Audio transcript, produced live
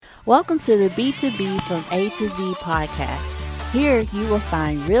Welcome to the B2B from A to Z podcast. Here you will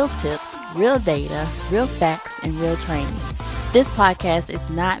find real tips, real data, real facts, and real training. This podcast is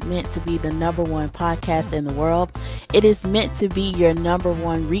not meant to be the number one podcast in the world. It is meant to be your number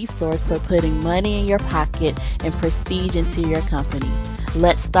one resource for putting money in your pocket and prestige into your company.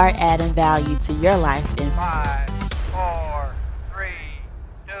 Let's start adding value to your life in 5, 4, 3,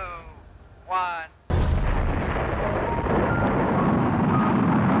 2, 1.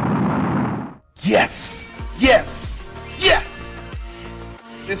 Yes, yes, yes.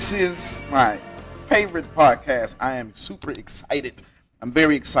 This is my favorite podcast. I am super excited. I'm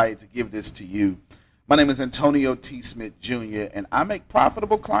very excited to give this to you. My name is Antonio T. Smith Jr., and I make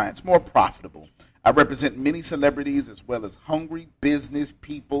profitable clients more profitable. I represent many celebrities as well as hungry business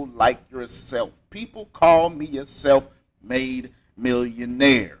people like yourself. People call me a self-made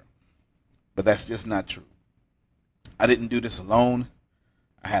millionaire, but that's just not true. I didn't do this alone.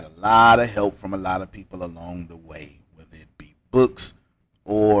 I had a lot of help from a lot of people along the way, whether it be books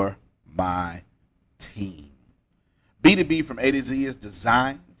or my team. B2B from A to Z is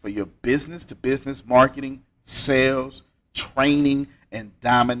designed for your business-to-business marketing, sales, training, and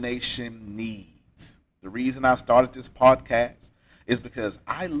domination needs. The reason I started this podcast is because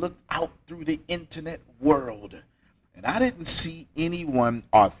I looked out through the internet world and I didn't see anyone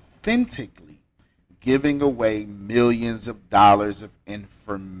authentically giving away millions of dollars of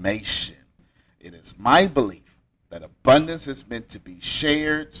information. It is my belief that abundance is meant to be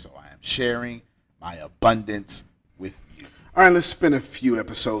shared, so I am sharing my abundance with you. All right, let's spend a few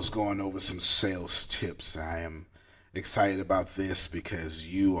episodes going over some sales tips. I am excited about this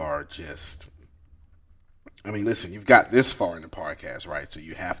because you are just, listen, you've got this far in the podcast, right? So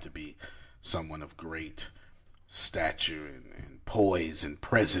you have to be someone of great stature and poise and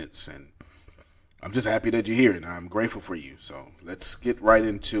presence, and I'm just happy that you're here, and I'm grateful for you. So let's get right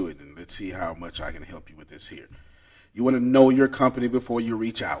into it, and let's see how much I can help you with this here. You want to know your company before you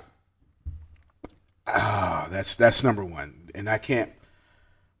reach out. That's number one, and I can't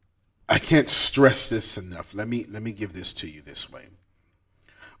stress this enough. Let me give this to you this way.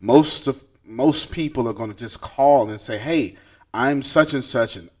 Most people are going to just call and say, "Hey, I'm such and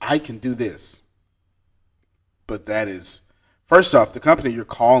such, and I can do this." But that is, first off, the company you're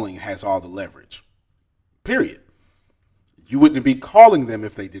calling has all the leverage. Period. You wouldn't be calling them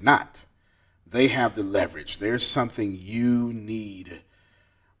if they did not. They have the leverage. There's something you need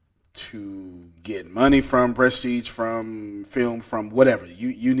to get money from, prestige from, film from, whatever.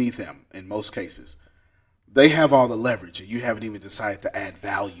 You need them in most cases. They have all the leverage, and you haven't even decided to add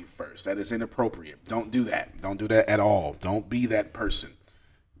value first. That is inappropriate. Don't do that. Don't do that at all. Don't be that person.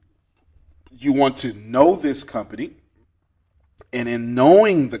 You want to know this company, and in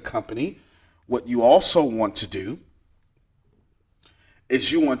knowing the company, what you also want to do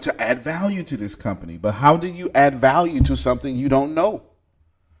is you want to add value to this company. But how do you add value to something you don't know?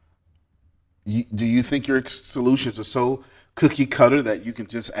 Do you think your solutions are so cookie cutter that you can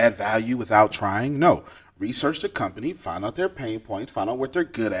just add value without trying? No. Research the company, find out their pain points, find out what they're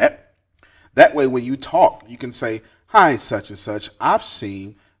good at. That way, when you talk, you can say, "Hi, such and such. I've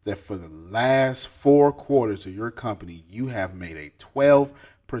seen that for the last 4 quarters of your company, you have made a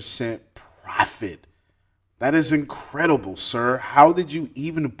 12% profit. That is incredible, sir. How did you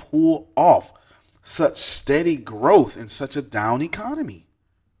even pull off such steady growth in such a down economy?"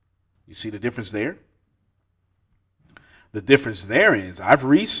 You see the difference there? The difference there is I've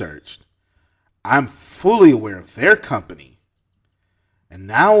researched. I'm fully aware of their company. And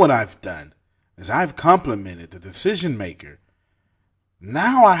now what I've done is I've complimented the decision maker.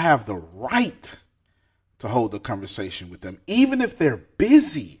 Now I have the right to hold a conversation with them. Even if they're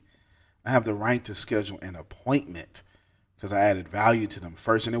busy, I have the right to schedule an appointment because I added value to them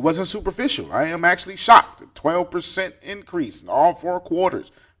first. And it wasn't superficial. I am actually shocked. A 12% increase in all 4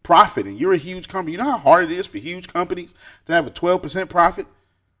 quarters. Profit. And you're a huge company. You know how hard it is for huge companies to have a 12% profit?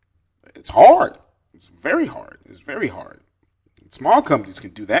 It's hard. It's very hard. It's very hard. Small companies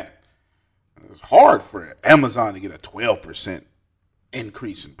can do that. It's hard for Amazon to get a 12%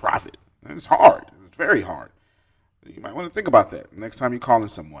 increase in profit. It's hard. It's very hard. You might want to think about that next time you're calling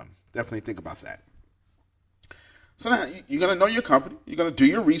someone. Definitely think about that. So now you're going to know your company. You're going to do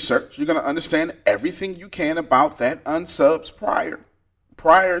your research. You're going to understand everything you can about that unsubs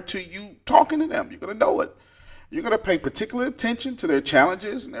prior to you talking to them. You're going to know it. You're going to pay particular attention to their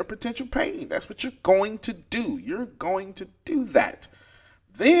challenges and their potential pain. That's what you're going to do. You're going to do that.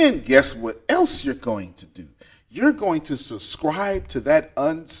 Then guess what else you're going to do? You're going to subscribe to that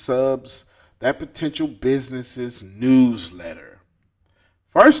unsubs, that potential business's newsletter.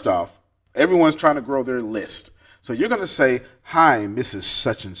 First off, everyone's trying to grow their list. So you're going to say, hi, Mrs.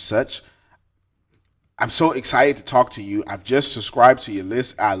 Such and Such. I'm so excited to talk to you. I've just subscribed to your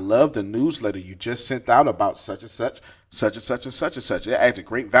list. I love the newsletter you just sent out about such and such, such and such and such and such. It adds a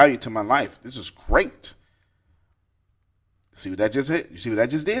great value to my life. This is great. See what that just did? You see what that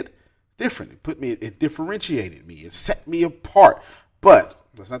just did? Different. It differentiated me. It set me apart. But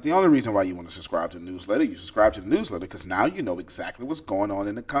that's not the only reason why you want to subscribe to the newsletter. You subscribe to the newsletter because now you know exactly what's going on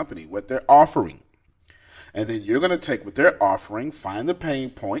in the company, what they're offering. And then you're going to take what they're offering, find the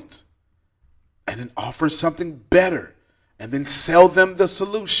pain points, and then offer something better, and then sell them the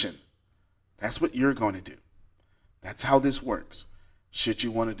solution. That's what you're going to do. That's how this works, should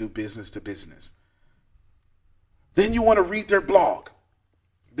you want to do business to business. Then you want to read their blog.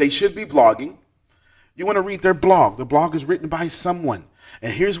 They should be blogging. You want to read their blog. The blog is written by someone.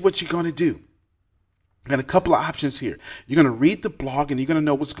 And here's what you're going to do. Got a couple of options here. You're going to read the blog and you're going to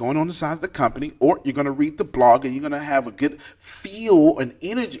know what's going on inside of the company, or you're going to read the blog and you're going to have a good feel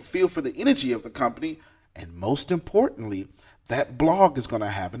for the energy of the company. And most importantly, that blog is going to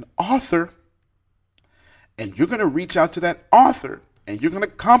have an author, and you're going to reach out to that author and you're going to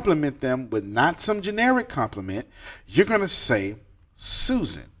compliment them with not some generic compliment. You're going to say,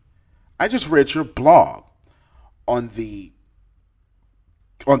 Susan, I just read your blog on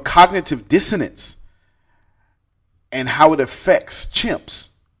cognitive dissonance and how it affects chimps.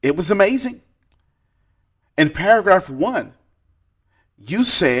 It was amazing. In paragraph 1, you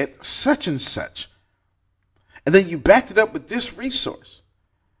said such and such. And then you backed it up with this resource.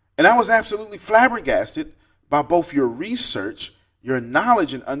 And I was absolutely flabbergasted by both your research, your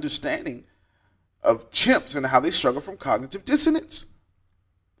knowledge and understanding of chimps and how they struggle from cognitive dissonance.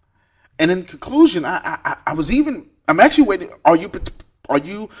 And in conclusion, I'm actually waiting. Are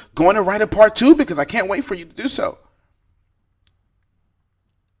you going to write a part 2? Because I can't wait for you to do so.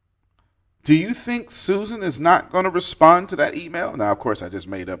 Do you think Susan is not going to respond to that email? Now, of course, I just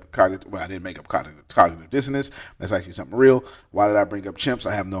made up cognitive. Well, I didn't make up cognitive dissonance. That's actually something real. Why did I bring up chimps?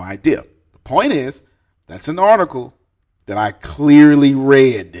 I have no idea. The point is, that's an article that I clearly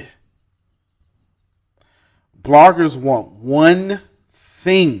read. Bloggers want one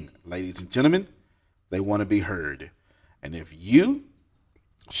thing, ladies and gentlemen. They want to be heard. And if you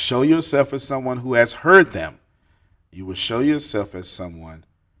show yourself as someone who has heard them, you will show yourself as someone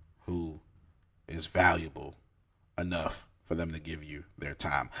who is valuable enough for them to give you their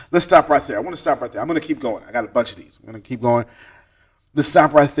time. Let's stop right there. I want to stop right there. I'm going to keep going. I got a bunch of these. I'm going to keep going. Let's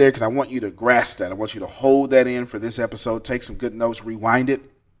stop right there because I want you to grasp that. I want you to hold that in for this episode. Take some good notes, rewind it,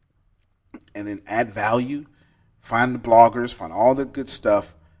 and then add value. Find the bloggers, find all the good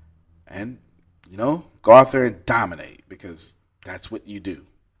stuff, and, go out there and dominate, because that's what you do.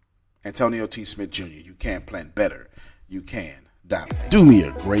 Antonio T. Smith Jr., you can plan better. You can dominate. Do me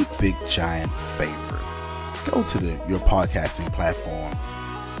a great, big, giant favor. Go to your podcasting platform.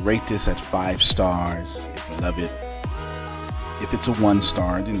 Rate this at 5 stars if you love it. If it's a 1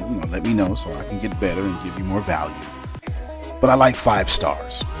 star, then let me know so I can get better and give you more value. But I like 5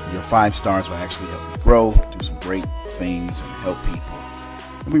 stars. Your 5 stars will actually help me grow, do some great things, and help people.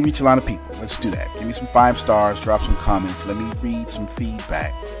 And we reach a lot of people. Let's do that. Give me some 5 stars, drop some comments, let me read some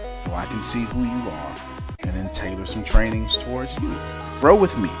feedback so I can see who you are, and then tailor some trainings towards you. Grow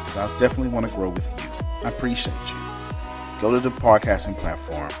with me, because I definitely want to grow with you. I appreciate you. Go to the podcasting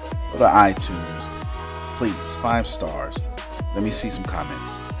platform, go to iTunes. Please, 5 stars. Let me see some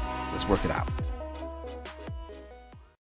comments. Let's work it out.